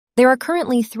There are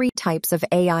currently 3 types of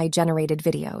AI-generated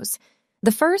videos.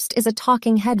 The first is a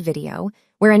talking head video,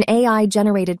 where an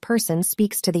AI-generated person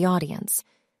speaks to the audience.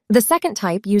 The second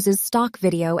type uses stock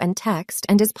video and text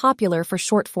and is popular for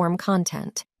short-form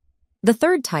content. The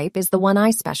third type is the one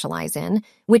I specialize in,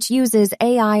 which uses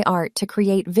AI art to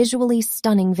create visually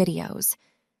stunning videos.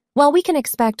 While we can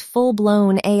expect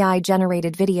full-blown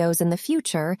AI-generated videos in the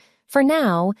future, for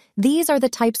now, these are the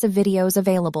types of videos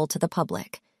available to the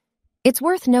public. It's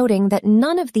worth noting that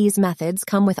none of these methods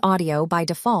come with audio by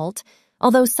default,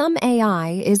 although some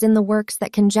AI is in the works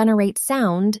that can generate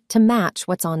sound to match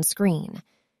what's on screen.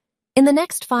 In the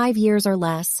next 5 years or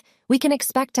less, we can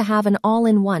expect to have an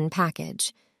all-in-one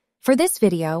package. For this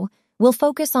video, we'll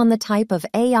focus on the type of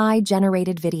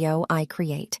AI-generated video I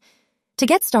create. To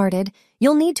get started,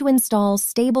 you'll need to install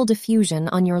Stable Diffusion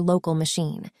on your local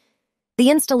machine. The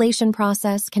installation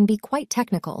process can be quite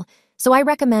technical, so I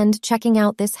recommend checking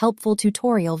out this helpful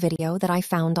tutorial video that I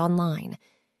found online.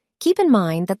 Keep in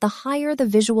mind that the higher the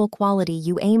visual quality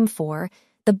you aim for,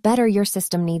 the better your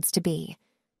system needs to be.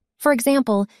 For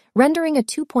example, rendering a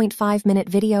 2.5-minute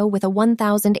video with a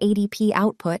 1080p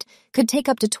output could take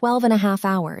up to 12.5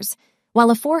 hours,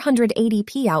 while a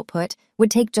 480p output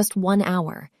would take just 1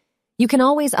 hour. You can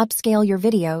always upscale your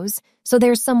videos, so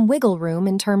there's some wiggle room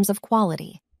in terms of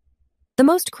quality. The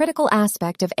most critical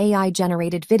aspect of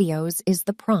AI-generated videos is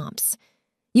the prompts.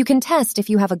 You can test if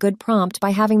you have a good prompt by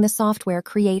having the software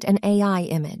create an AI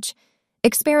image.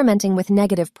 Experimenting with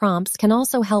negative prompts can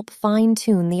also help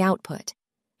fine-tune the output.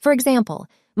 For example,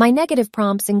 my negative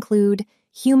prompts include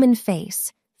human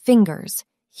face, fingers,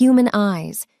 human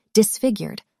eyes,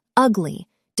 disfigured, ugly,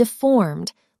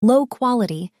 deformed, low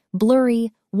quality,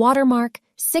 blurry, watermark,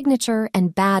 signature,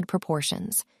 and bad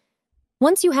proportions.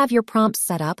 Once you have your prompts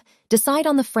set up, decide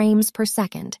on the frames per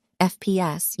second,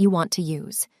 FPS, you want to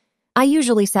use. I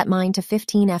usually set mine to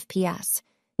 15 FPS.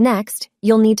 Next,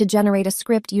 you'll need to generate a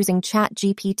script using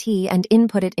ChatGPT and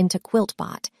input it into Quilt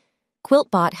Bot. Quilt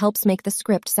Bot helps make the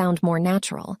script sound more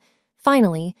natural.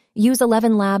 Finally, use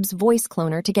 11 Labs Voice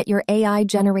Cloner to get your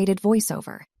AI-generated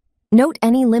voiceover. Note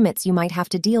any limits you might have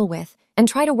to deal with and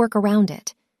try to work around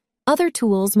it. Other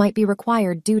tools might be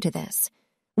required due to this.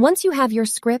 Once you have your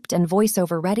script and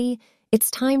voiceover ready,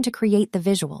 it's time to create the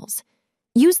visuals.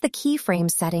 Use the keyframe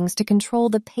settings to control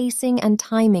the pacing and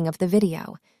timing of the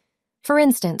video. For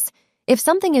instance, if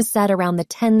something is set around the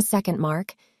 10-second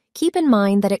mark, keep in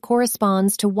mind that it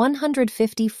corresponds to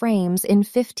 150 frames in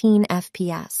 15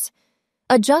 FPS.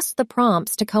 Adjust the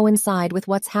prompts to coincide with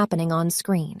what's happening on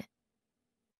screen.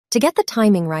 To get the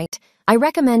timing right, I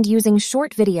recommend using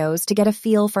short videos to get a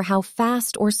feel for how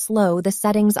fast or slow the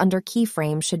settings under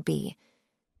keyframe should be.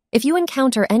 If you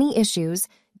encounter any issues,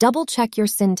 double-check your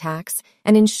syntax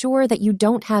and ensure that you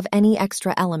don't have any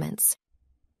extra elements.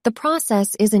 The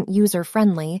process isn't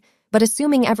user-friendly, but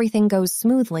assuming everything goes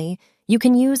smoothly, you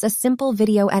can use a simple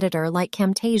video editor like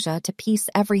Camtasia to piece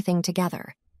everything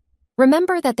together.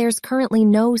 Remember that there's currently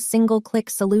no single-click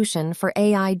solution for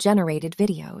AI-generated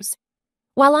videos.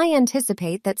 While I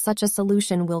anticipate that such a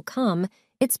solution will come,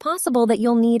 it's possible that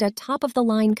you'll need a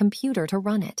top-of-the-line computer to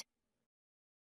run it.